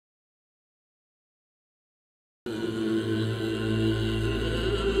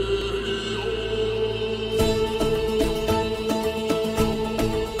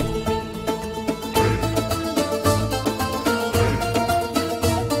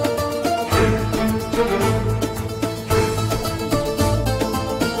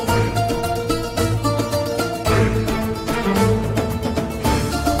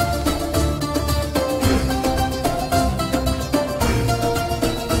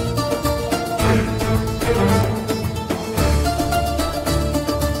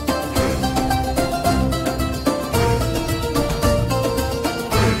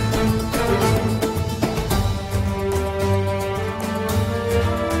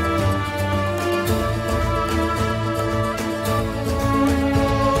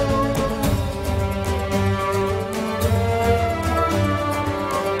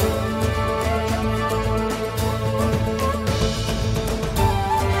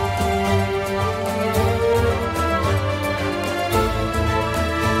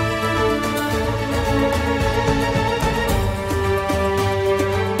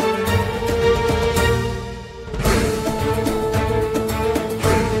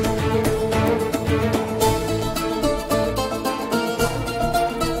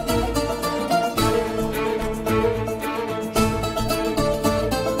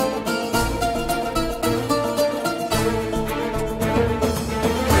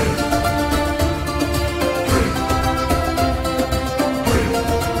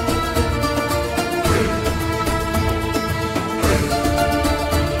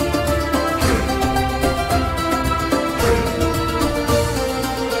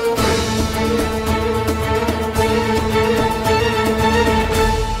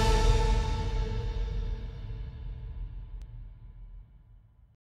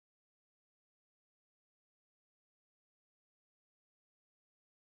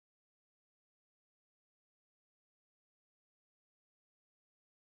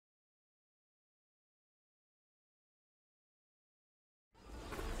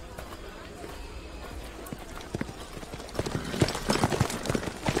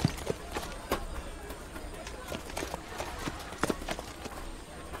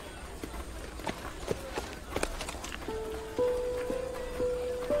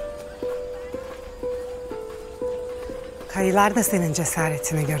Kayılar da senin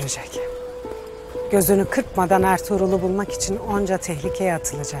cesaretini görecek. Gözünü kırpmadan Ertuğrul'u bulmak için onca tehlikeye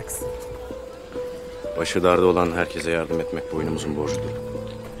atılacaksın. Başı darda olan herkese yardım etmek boynumuzun borcudur.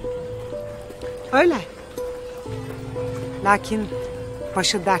 Öyle. Lakin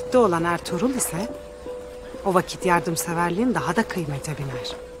başı dertte olan Ertuğrul ise o vakit yardımseverliğin daha da kıymete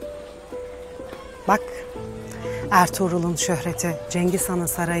biner. Bak, Ertuğrul'un şöhreti Cengiz Han'ın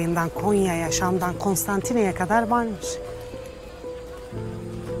sarayından Konya'ya, Şam'dan Konstantine'ye kadar varmış.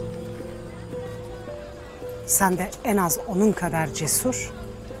 Sen de en az onun kadar cesur,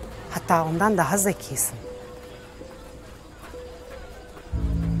 hatta ondan daha zekisin.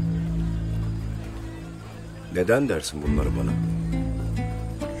 Neden dersin bunları bana?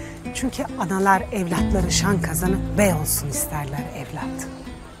 Çünkü analar evlatları şan kazanıp bey olsun isterler evlat.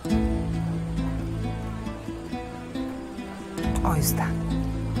 O yüzden.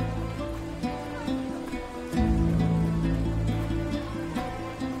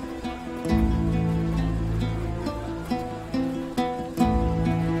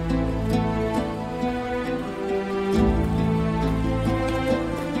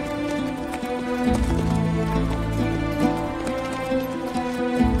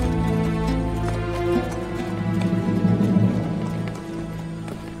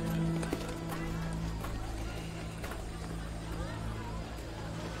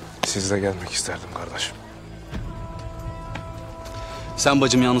 Sizle gelmek isterdim kardeşim. Sen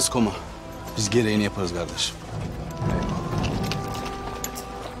bacım yalnız koma. Biz gereğini yaparız kardeşim.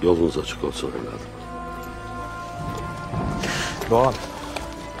 Yolunuz açık olsun evladım. Doğan.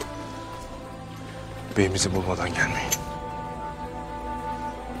 Beyimizi bulmadan gelmeyin.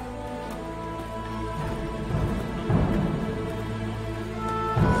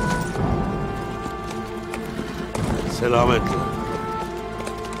 Selametle.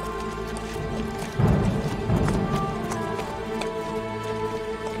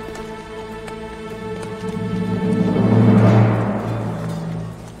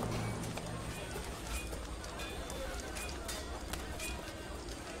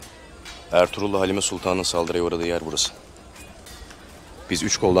 Ertuğrul'la Halime Sultan'ın saldırıya uğradığı yer burası. Biz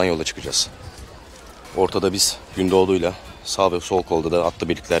 3 koldan yola çıkacağız. Ortada biz Gündoğdu'yla, sağ ve sol kolda da atlı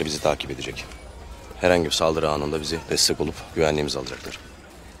birlikler bizi takip edecek. Herhangi bir saldırı anında bizi destek olup güvenliğimizi alacaklar.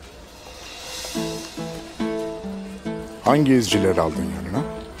 Hangi izcileri aldın yanına?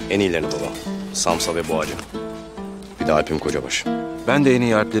 En iyilerini baba. Samsa ve Boğacı. Bir de Alp'im Kocabaş. Ben de en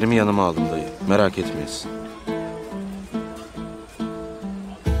iyi alplerimi yanıma aldım dayı. Merak etmeyiz.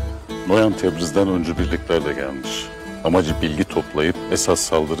 Noyan Tebriz'den öncü birlikler de gelmiş. Amacı bilgi toplayıp esas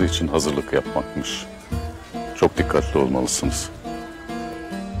saldırı için hazırlık yapmakmış. Çok dikkatli olmalısınız.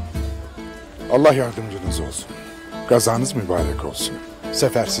 Allah yardımcınız olsun. Gazanız mübarek olsun.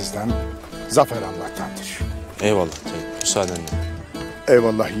 Sefer sizden, zafer Allah'tandır. Eyvallah dayı. Müsaadenle.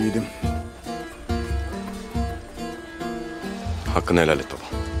 Eyvallah yiğidim. Hakkını helal et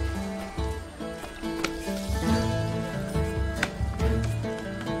baba.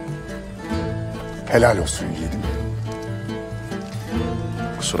 Helal olsun yiğidim.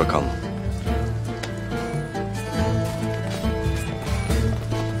 Kusura kalma.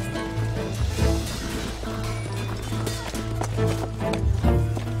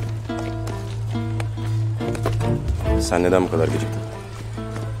 Sen neden bu kadar geciktin?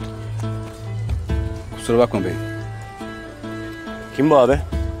 Kusura bakma bey. Kim bu abi?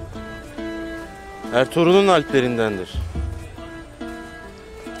 Ertuğrul'un alplerindendir.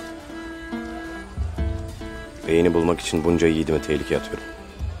 Beyini bulmak için bunca yiğidimi tehlikeye atıyorum.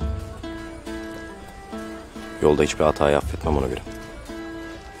 Yolda hiçbir hatayı affetmem ona göre.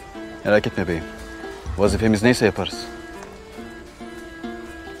 Merak etme beyim. Vazifemiz neyse yaparız.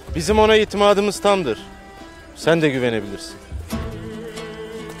 Bizim ona itimadımız tamdır. Sen de güvenebilirsin.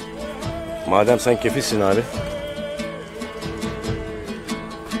 Madem sen kefilsin abi.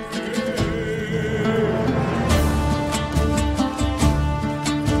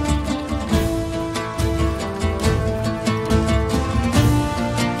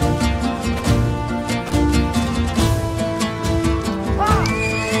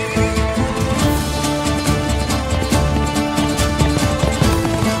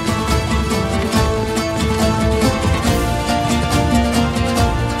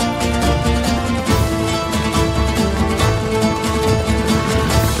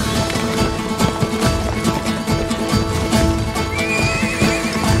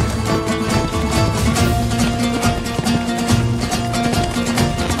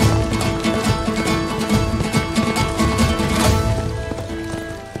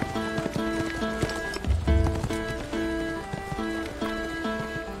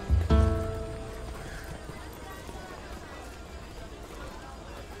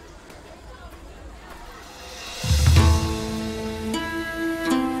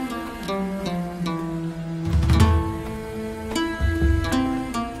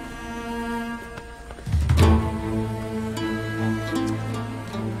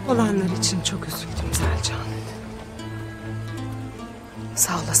 Olanlar için çok üzüldüm Selcan.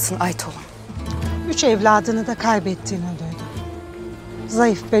 Sağ olasın Aytolun. 3 evladını da kaybettiğini duydum.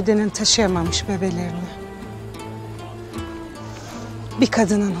 Zayıf bedenin taşıyamamış bebelerini. Bir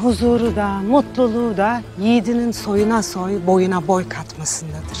kadının huzuru da, mutluluğu da yiğidinin soyuna soy, boyuna boy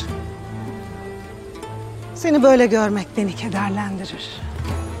katmasındadır. Seni böyle görmek beni kederlendirir.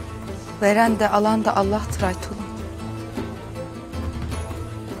 Veren de alan da Allah'tır Aytolun.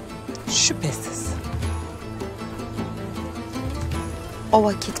 Şüphesiz. O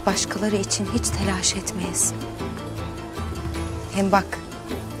vakit başkaları için hiç telaş etmeyesin. Hem bak,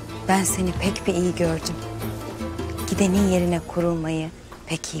 ben seni pek bir iyi gördüm. Gidenin yerine kurulmayı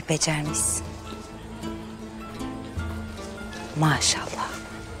pek iyi becermişsin. Maşallah.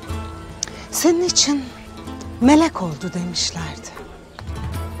 Senin için melek oldu demişlerdi.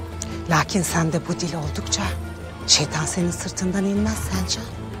 Lakin sende bu dil oldukça şeytan senin sırtından inmez Selcan.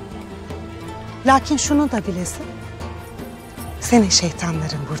 Lakin şunu da bilesin. Senin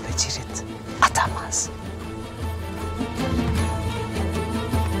şeytanların burada cirit atamaz.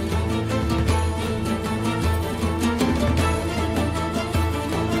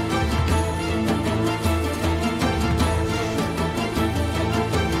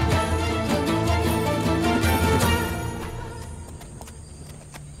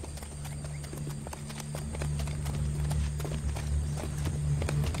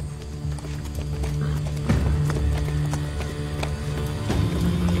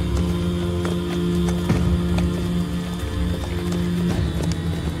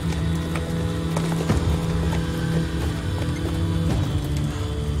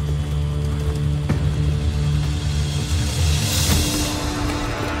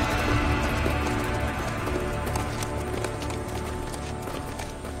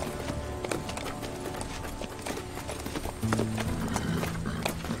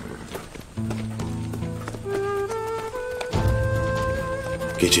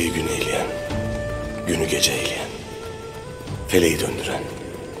 Geceyi gün eyleyen, günü gece eyleyen, feleği döndüren,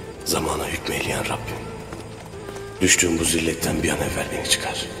 zamana hükmeyleyen Rabbim. Düştüğüm bu zilletten bir an evvel beni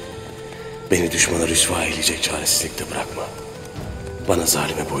çıkar. Beni düşmana rüsva eyleyecek çaresizlikte bırakma. Bana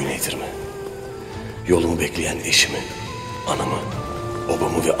zalime boyun eğdirme. Yolumu bekleyen eşimi, anamı,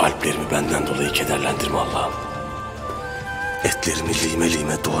 obamı ve alplerimi benden dolayı kederlendirme Allah'ım. Etlerimi lime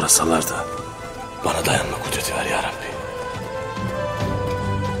lime doğrasalar da bana dayanma kudreti ver ya Rabbi.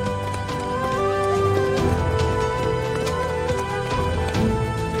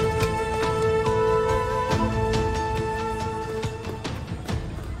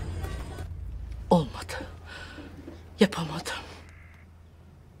 Olmadı. Yapamadım.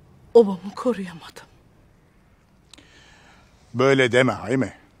 Obamı koruyamadım. Böyle deme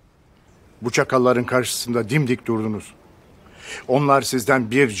Hayme. Bu çakalların karşısında dimdik durdunuz. Onlar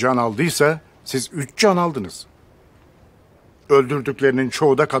sizden bir can aldıysa siz 3 can aldınız. Öldürdüklerinin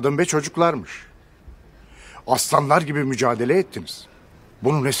çoğu da kadın ve çocuklarmış. Aslanlar gibi mücadele ettiniz.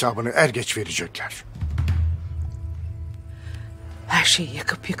 Bunun hesabını er geç verecekler. Her şeyi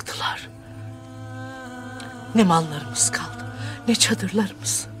yakıp yıktılar. Ne mallarımız kaldı, ne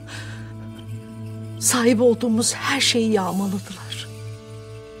çadırlarımız. Sahip olduğumuz her şeyi yağmaladılar.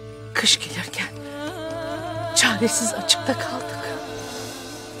 Kış gelirken çaresiz açıkta kaldık.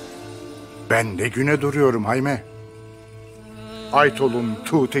 Ben ne güne duruyorum Hayme? Aytolun,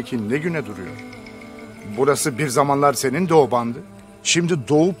 Tuğtekin ne güne duruyor? Burası bir zamanlar senin de obandı. Şimdi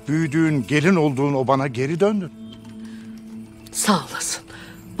doğup büyüdüğün, gelin olduğun obana geri döndün. Sağ olasın,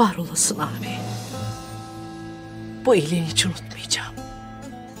 var olasın abi. Bu iyiliğini hiç unutmayacağım.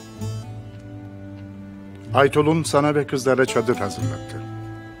 Aytolun sana ve kızlara çadır hazırlattı.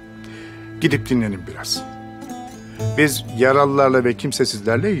 Gidip dinlenin biraz. Biz yaralılarla ve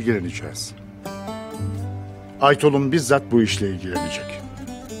kimsesizlerle ilgileneceğiz. Aytolun bizzat bu işle ilgilenecek.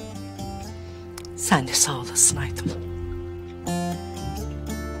 Sen de sağ olasın Aytolun.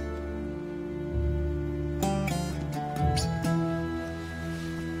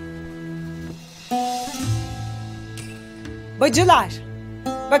 Bacılar,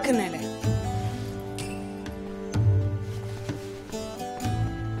 bakın hele.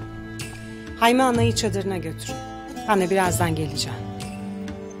 Hayme anayı çadırına götürün. Ben de birazdan geleceğim.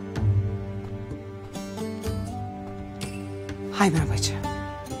 Hayme bacı.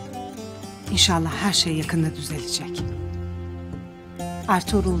 İnşallah her şey yakında düzelecek.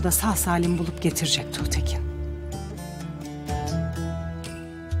 Ertugrul'u da sağ salim bulup getirecek Tuğtekin.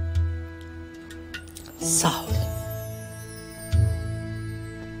 Sağ ol.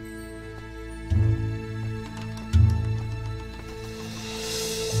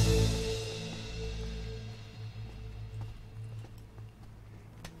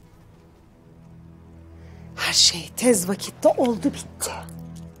 Her şey tez vakitte oldu bitti.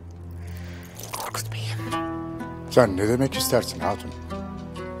 Korkut Bey'im. Sen ne demek istersin hatun?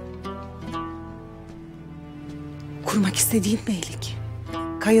 Kurmak istediğin beylik.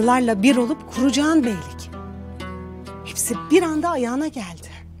 Kayılarla bir olup kuracağın beylik. Hepsi bir anda ayağına geldi.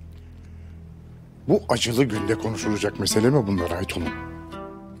 Bu acılı günde konuşulacak mesele mi bunlar Aytolun?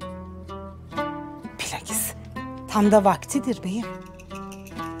 Bilakis tam da vaktidir beyim.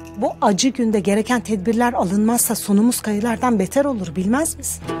 Bu acı günde gereken tedbirler alınmazsa sonumuz kayılardan beter olur, bilmez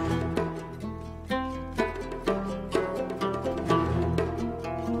misin?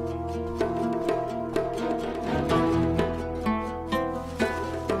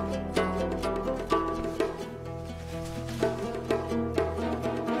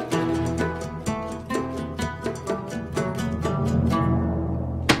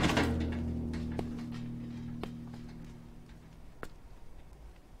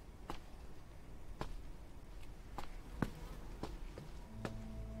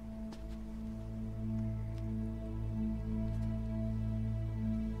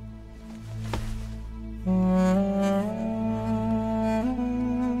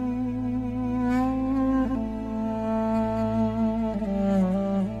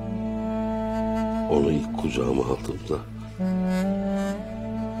 Onu ilk kucağıma aldığımda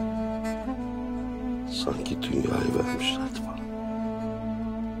sanki dünyayı vermişlerdi bana.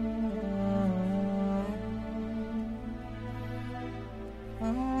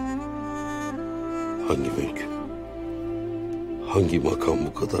 Hangi mülk, hangi makam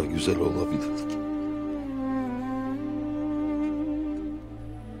bu kadar güzel olabilirdi ki?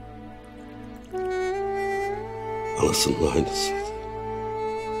 Anasının aynısıydı.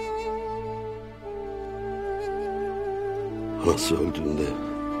 Anası öldüğünde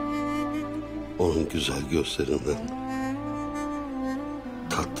onun güzel gözlerinden,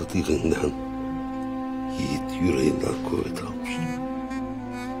 tatlı dilinden, yiğit yüreğinden kuvvet almıştı.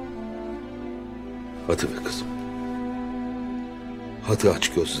 Hadi be kızım. Hadi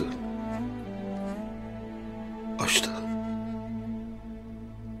aç gözlerini. Aç da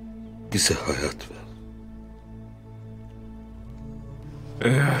bize hayat ver.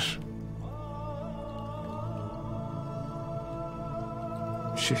 Eğer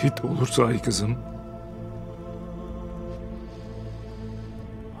şehit olursa ay kızım,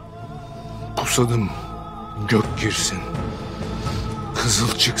 pusadım gök girsin,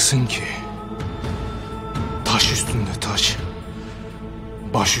 kızıl çıksın ki taş üstünde taş,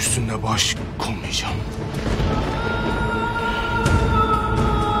 baş üstünde baş koymayacağım.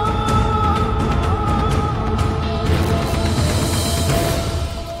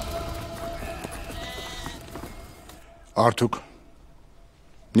 Artık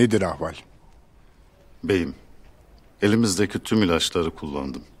nedir ahval? Beyim, elimizdeki tüm ilaçları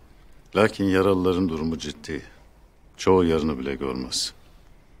kullandım. Lakin yaralıların durumu ciddi. Çoğu yarını bile görmez.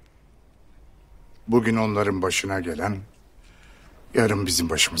 Bugün onların başına gelen, yarın bizim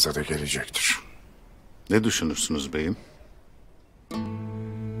başımıza da gelecektir. Ne düşünürsünüz beyim?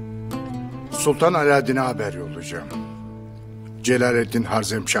 Sultan Alaaddin'e haber yollayacağım. Celaleddin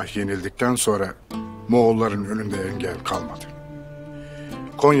Harzemşah yenildikten sonra Moğolların önünde engel kalmadı.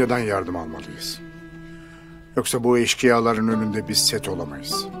 Konya'dan yardım almalıyız. Yoksa bu eşkıyaların önünde biz set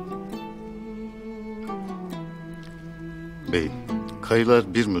olamayız. Beyim,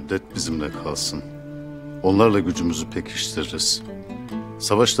 kayılar bir müddet bizimle kalsın. Onlarla gücümüzü pekiştiririz.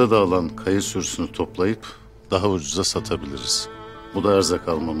 Savaşta dağılan kayı sürüsünü toplayıp daha ucuza satabiliriz. Bu da erzak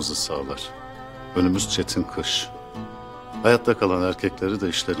almamızı sağlar. Önümüz çetin kış. Hayatta kalan erkekleri de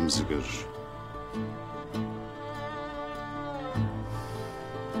işlerimizi görür.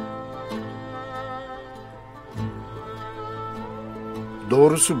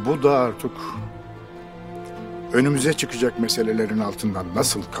 Doğrusu bu da artık önümüze çıkacak meselelerin altından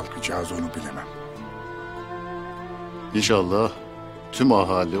nasıl kalkacağız onu bilemem. İnşallah tüm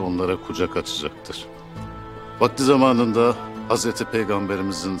ahali onlara kucak açacaktır. Vakti zamanında Hazreti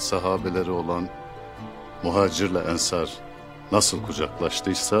Peygamberimizin sahabeleri olan muhacirle ensar nasıl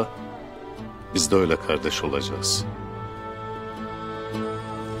kucaklaştıysa biz de öyle kardeş olacağız.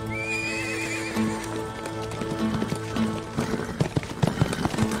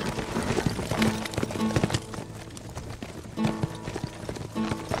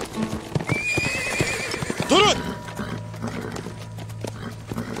 Durun!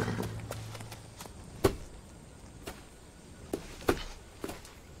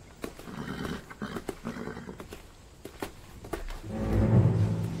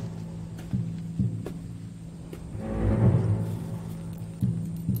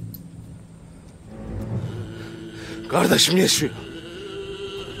 Kardeşim yaşıyor.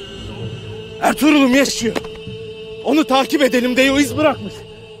 Ertuğrul'um yaşıyor. Onu takip edelim diye o iz bırakmış.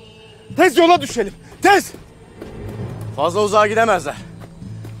 Tez yola düşelim. Tez! Fazla uzağa gidemezler.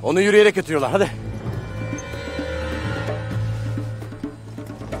 Onu yürüyerek götürüyorlar. Hadi.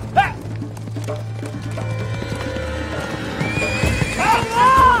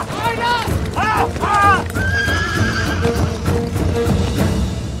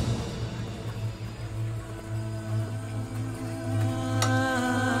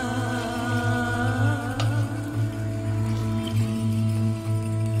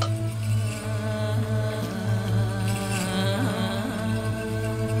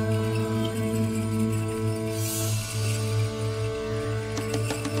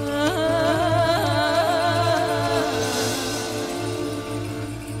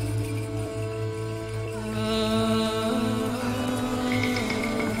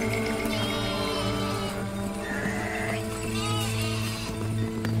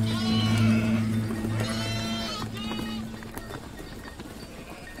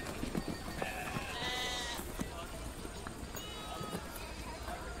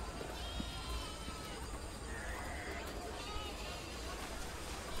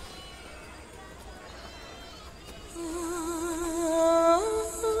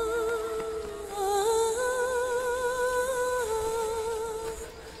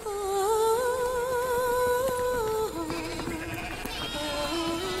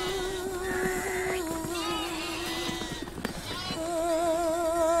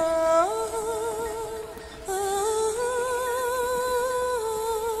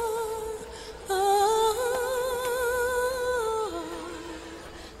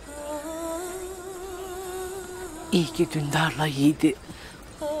 İyi ki Dündar'la Yiğit'i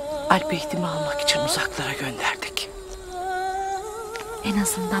Alp eğitimi almak için uzaklara gönderdik. En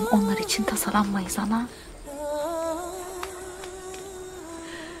azından onlar için tasalanmayız ana.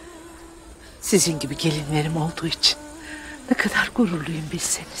 Sizin gibi gelinlerim olduğu için ne kadar gururluyum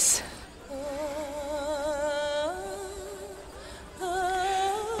bilseniz.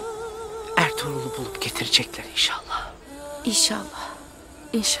 Ertuğrul'u bulup getirecekler inşallah. İnşallah.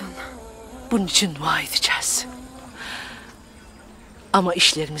 İnşallah. Bunun için dua edeceğiz. Ama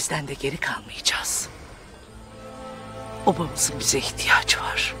işlerimizden de geri kalmayacağız. Obamızın bize ihtiyacı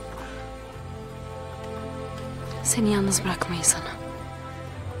var. Seni yalnız bırakmayız ana.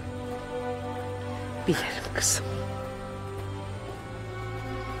 Bilirim kızım.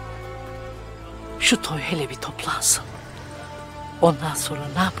 Şu toy hele bir toplansın. Ondan sonra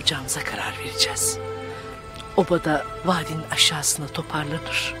ne yapacağımıza karar vereceğiz. Oba da vadinin aşağısına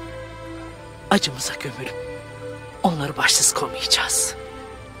toparlanır. Acımıza gömülüp onları başsız koymayacağız.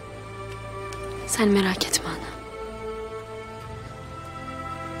 Sen merak etme ana.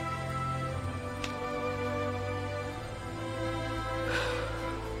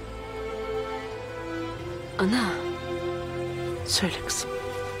 Ana. Söyle kızım.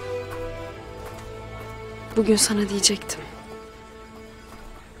 Bugün sana diyecektim.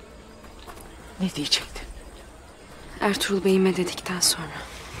 Ne diyecektin? Ertuğrul Bey'ime dedikten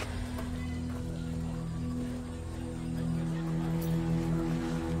sonra.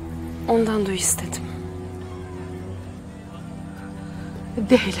 Ondan duy istedim.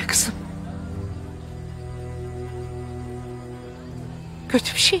 De hele kızım.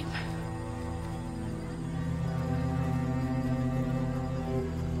 Kötü bir şey mi?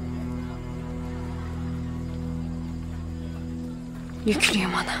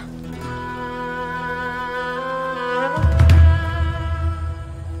 Yüklüyüm ana.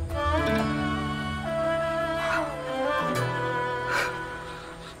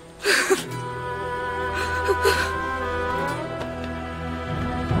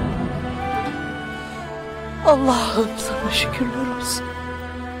 Allah'ım sana şükürler olsun.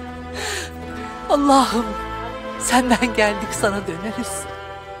 Allah'ım senden geldik sana döneriz.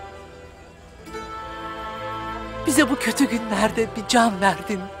 Bize bu kötü günlerde bir can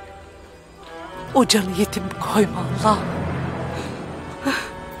verdin. O canı yetim koyma Allah'ım.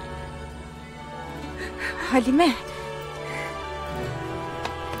 Halime.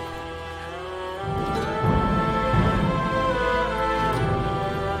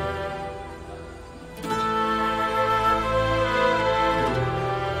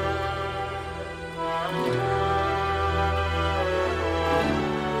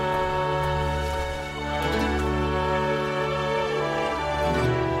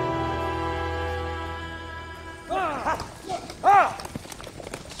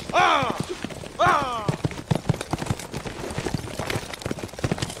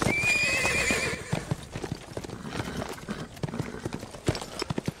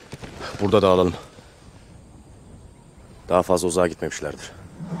 Burada dağılalım. Daha fazla uzağa gitmemişlerdir.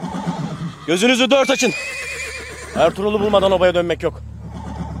 Gözünüzü dört açın. Ertuğrul'u bulmadan obaya dönmek yok.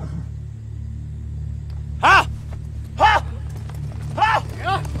 Ha! Ha! Ha!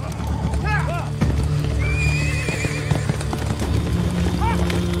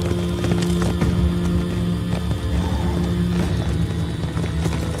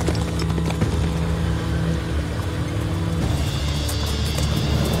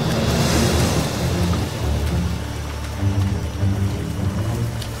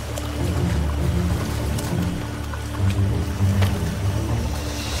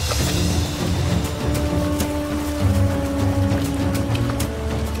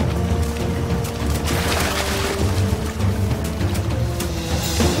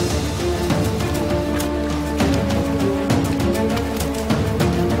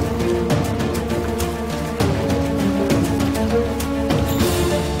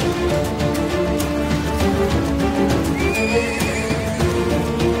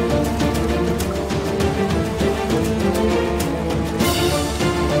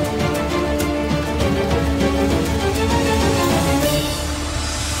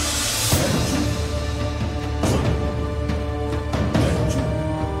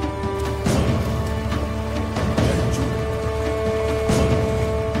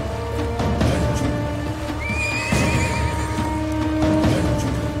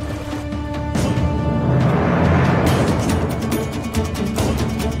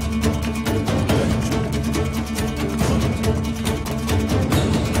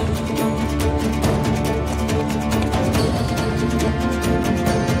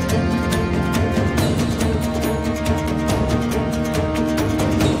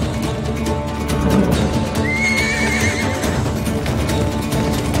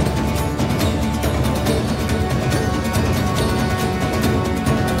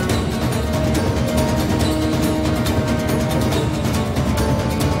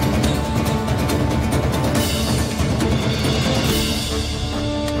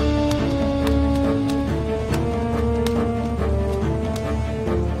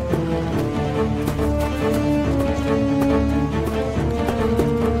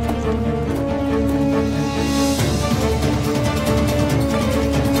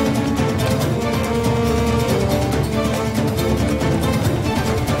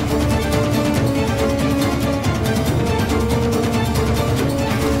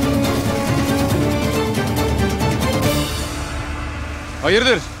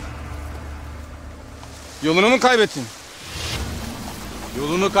 Hayırdır? Yolunu mu kaybettin?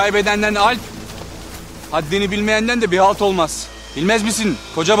 Yolunu kaybedenden alp, haddini bilmeyenden de bir halt olmaz. Bilmez misin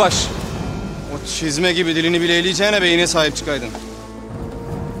kocabaş? O çizme gibi dilini bile eleyeceğine beyine sahip çıkaydın.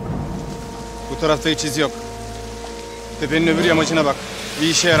 Bu tarafta hiç iz yok. Tepenin öbür yamacına bak. Bir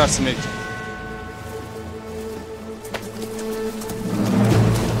işe yararsın belki.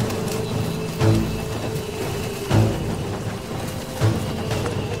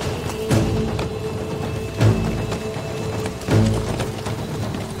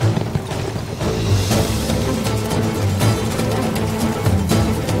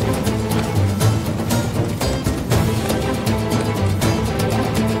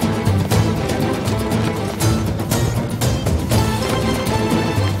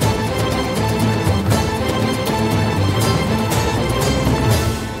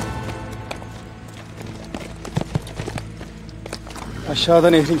 Aşağıda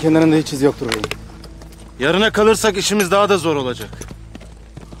nehrin kenarında hiç iz yoktur beyim. Yarına kalırsak işimiz daha da zor olacak.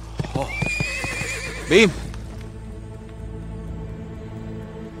 Beyim.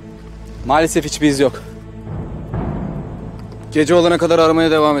 Maalesef hiçbir iz yok. Gece olana kadar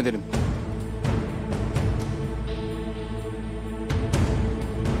aramaya devam edelim.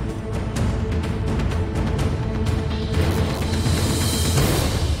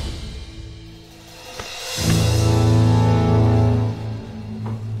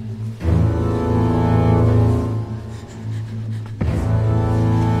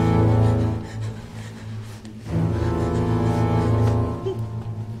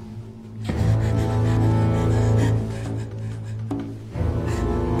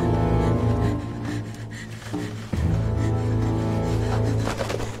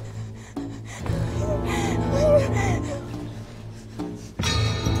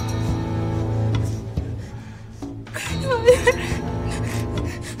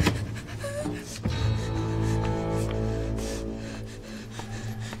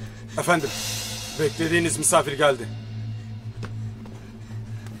 Efendim, beklediğiniz misafir geldi.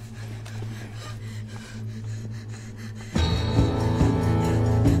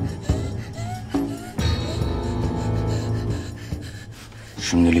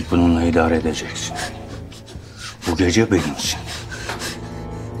 Şimdilik bununla idare edeceksin. Bu gece benimsin.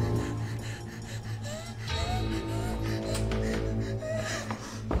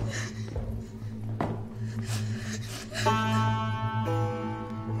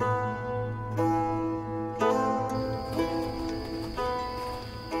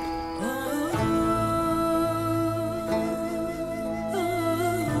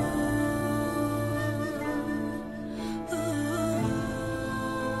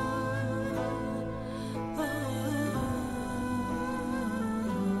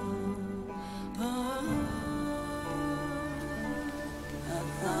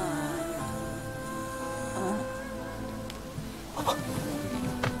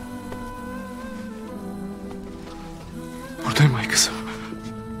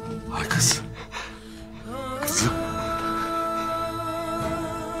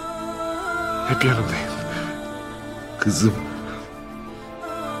 Hep yanındayım. Kızım.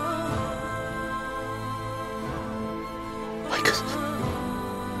 Ay kız.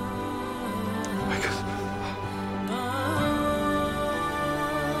 Ay kız.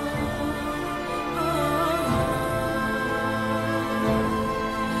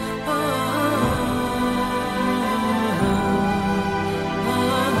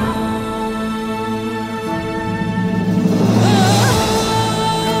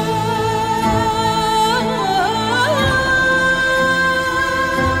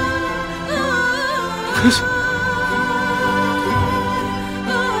 Kız.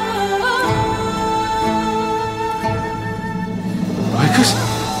 Ay kız.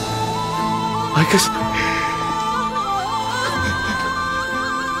 Ay kız.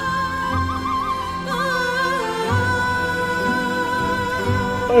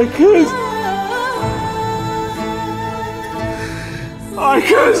 Ay kız. Ay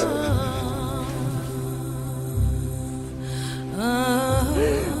kız.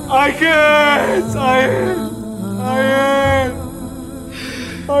 Ay kız. Hayır. Hayır.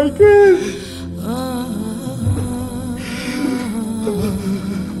 Ay kız.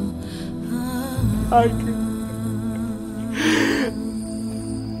 Ay kız.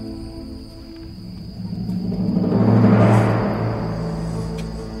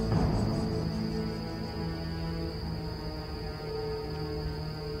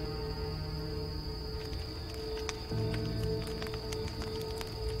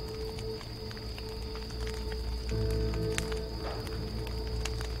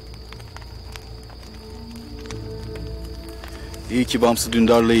 İyi ki Bamsı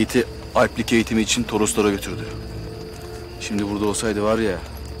Dündar'la Yiğit'i Alplik eğitimi için Toroslara götürdü. Şimdi burada olsaydı var ya...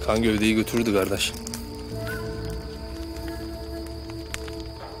 Kan gövdeyi götürürdü kardeş.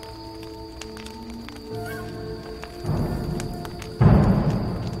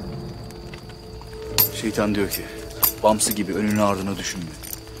 Şeytan diyor ki, Bamsı gibi önünü ardına düşünme.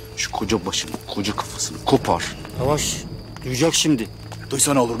 Şu koca başını, koca kafasını kopar. Yavaş. Duyacak şimdi.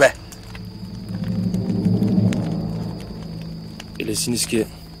 Duysana olur be. Bilesiniz ki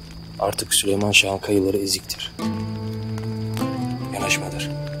artık Süleyman Şah'ın kayıları eziktir. Yanaşmadır,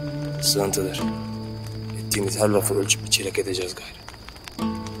 sığıntıdır. Ettiğimiz her lafı ölçüp biçerek edeceğiz gayrı.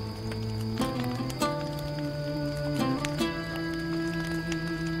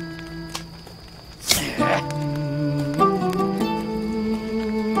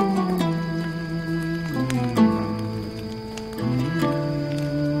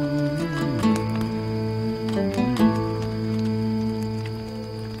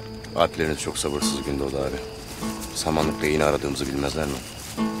 Alpleriniz çok sabırsız Gündoğdu abi. Samanlıkta yine aradığımızı bilmezler mi?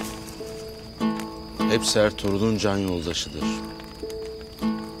 Hepsi Ertuğrul'un can yoldaşıdır.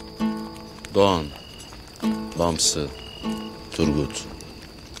 Doğan, Bamsı, Turgut.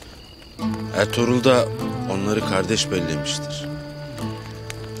 Ertuğrul da onları kardeş bellemiştir.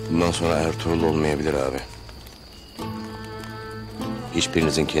 Bundan sonra Ertuğrul olmayabilir abi.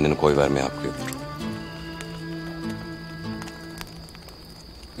 Hiçbirinizin kendini koy vermeye hakkı yoktur.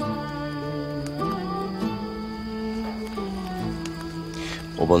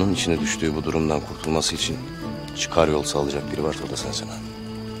 Obanın içine düştüğü bu durumdan kurtulması için çıkar yol sağlayacak biri varsa o da sensin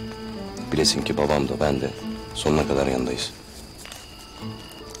abi. Bilesin ki babam da ben de sonuna kadar yanındayız.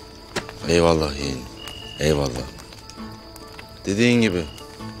 Eyvallah yeğenim, eyvallah. Dediğin gibi,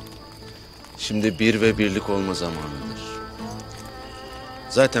 şimdi bir ve birlik olma zamanıdır.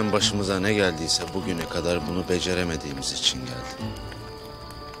 Zaten başımıza ne geldiyse bugüne kadar bunu beceremediğimiz için geldi.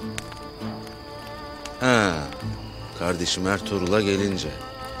 Ha, kardeşim Ertuğrul'a gelince,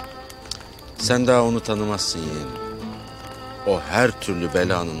 sen daha onu tanımazsın yeğenim. O her türlü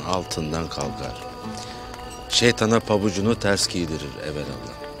belanın altından kalkar. Şeytana pabucunu ters giydirir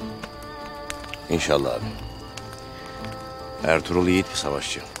evelallah. İnşallah abi. Ertuğrul yiğit bir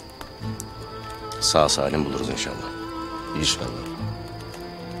savaşçı. Sağ salim buluruz inşallah. İnşallah.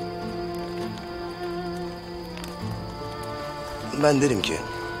 Ben derim ki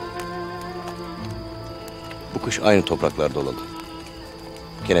bu kış aynı topraklarda olalım.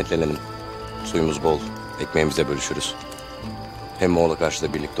 Kenetlenelim. Suyumuz bol. Ekmeğimizle bölüşürüz. Hem Moğol'a karşı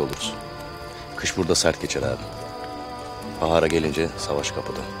da birlikte oluruz. Kış burada sert geçer abi. Bahara gelince savaş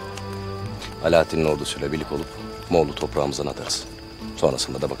kapıda. Alaaddin'in ordusuyla birlik olup Moğol'u toprağımızdan atarız.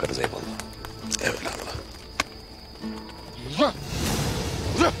 Sonrasında da bakarız eyvallah. Eyvallah.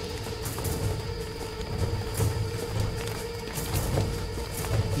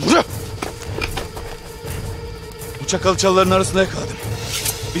 Bu çakalı çalıların arasında yakaladım.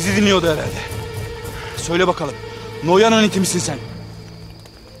 Bizi dinliyordu herhalde. Söyle bakalım, Noyan'ın iti misin sen?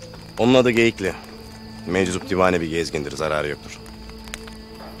 Onun adı Geyikli. Meczup divane bir gezgindir, zararı yoktur.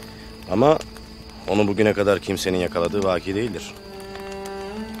 Ama Onu bugüne kadar kimsenin yakaladığı vaki değildir.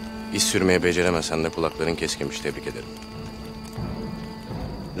 İz sürmeye beceremesen de kulakların keskinmiş, tebrik ederim.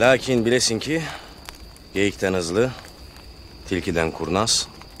 Lakin bilesin ki geyikten hızlı, tilkiden kurnaz,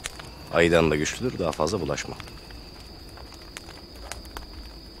 ayıdan da güçlüdür, daha fazla bulaşma.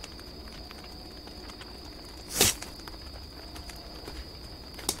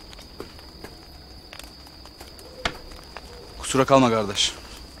 Kusura kalma kardeş.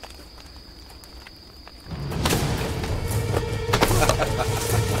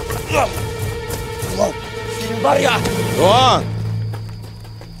 Ulan senin var ya. Doğan!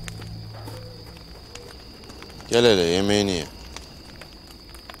 Gel hele yemeğini ye.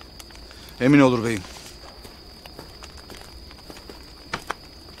 Emin olur beyim.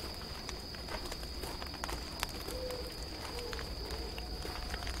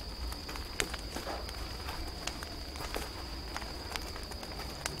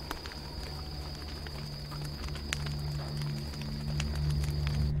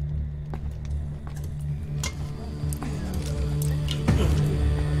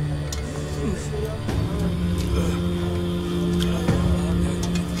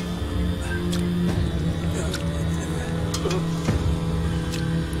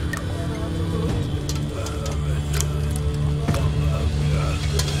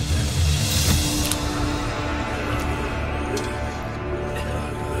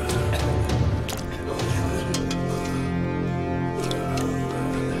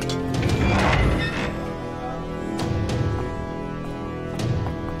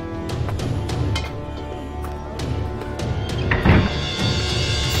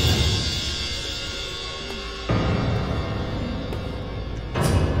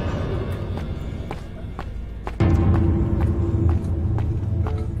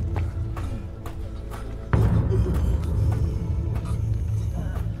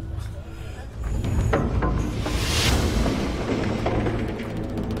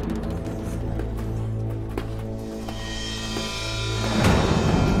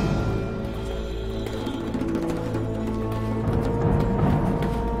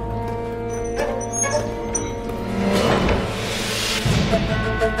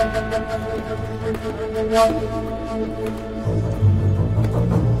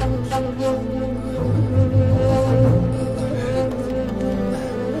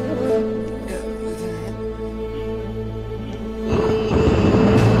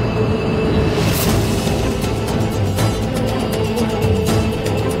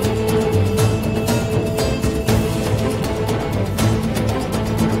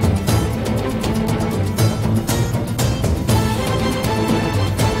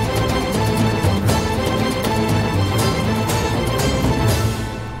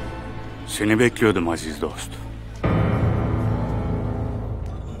 Seni bekliyordum aziz dost.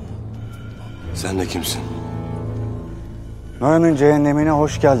 Sen de kimsin? Noyan'ın cehennemine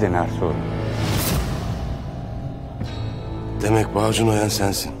hoş geldin Ertuğrul. Demek Bağcı Noyan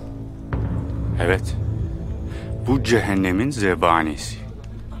sensin. Evet. Bu cehennemin zebanisi.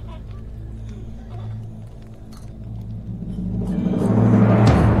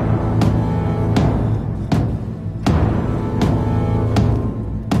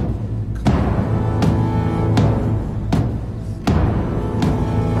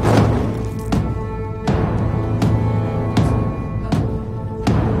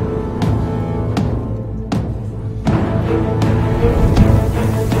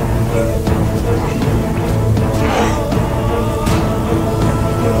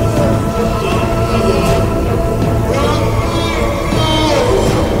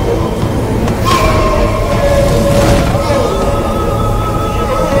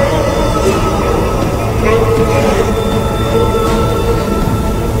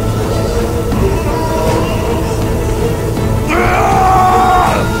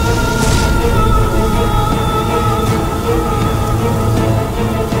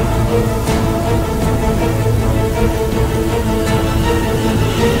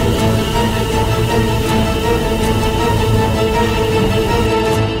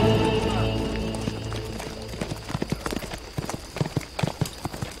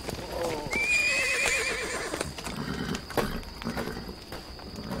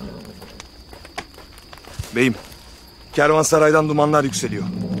 Beyim, kervansaraydan dumanlar yükseliyor.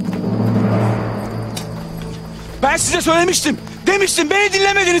 Ben size söylemiştim. Demiştim, beni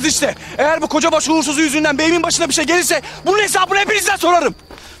dinlemediniz işte. Eğer bu kocabaş uğursuzu yüzünden beyimin başına bir şey gelirse bunun hesabını hepinizden sorarım.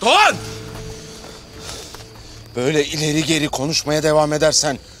 Doğan! Böyle ileri geri konuşmaya devam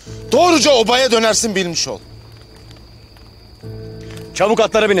edersen doğruca obaya dönersin, bilmiş ol. Çabuk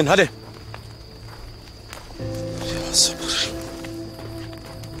atlara binin hadi. Ya sabır.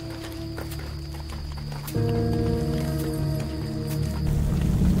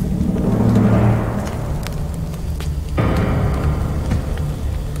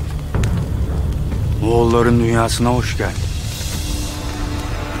 Moğolların dünyasına hoş geldin.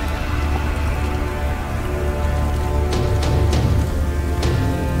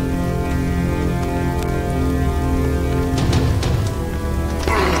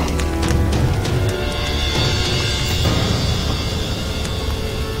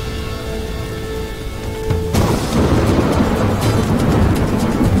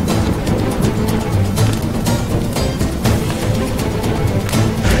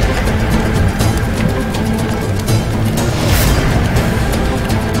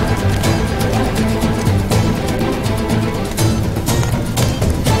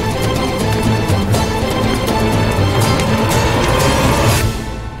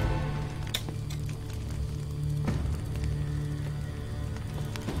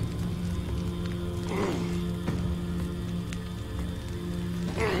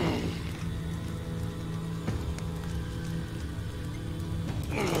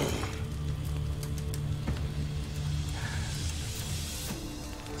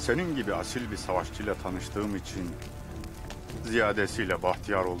 Senin gibi asil bir savaşçıyla tanıştığım için ziyadesiyle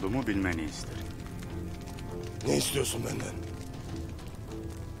bahtiyar olduğumu bilmeni isterim. Ne istiyorsun benden?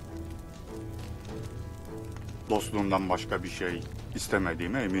 Dostluğundan başka bir şey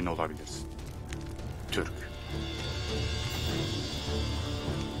istemediğime emin olabilirsin. Türk.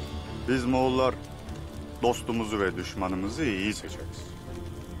 Biz Moğollar dostumuzu ve düşmanımızı iyi seçeriz.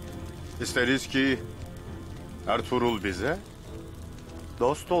 İsteriz ki Ertugrul bize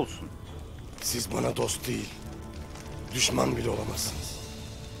dost olsun. Siz bana dost değil, düşman bile olamazsınız.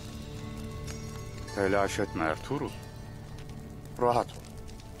 Telaş etme Ertugrul. Rahat ol.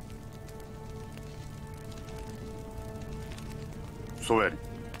 Su verin.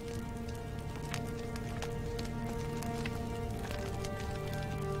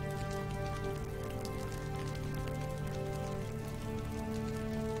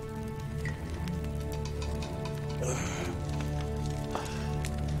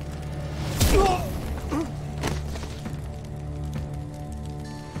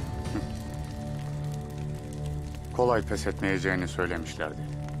 Kolay pes etmeyeceğini söylemişlerdi.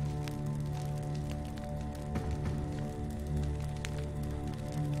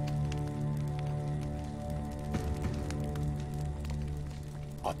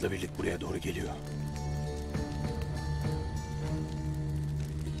 Atlı birlik buraya doğru geliyor.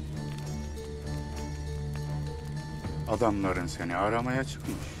 Adamların seni aramaya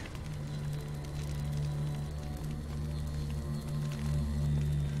çıkmış.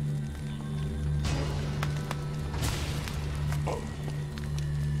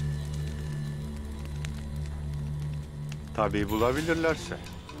 Tabii bulabilirlerse.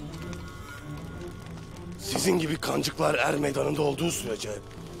 Sizin gibi kancıklar er meydanında olduğu sürece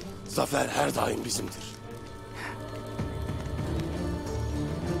zafer her daim bizimdir.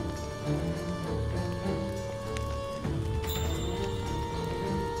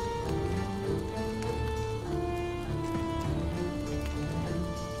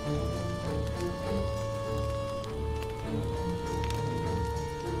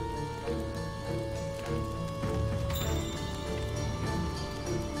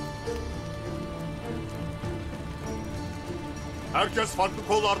 Herkes farklı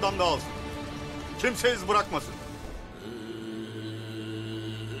kollardan dağılsın. Kimse iz bırakmasın.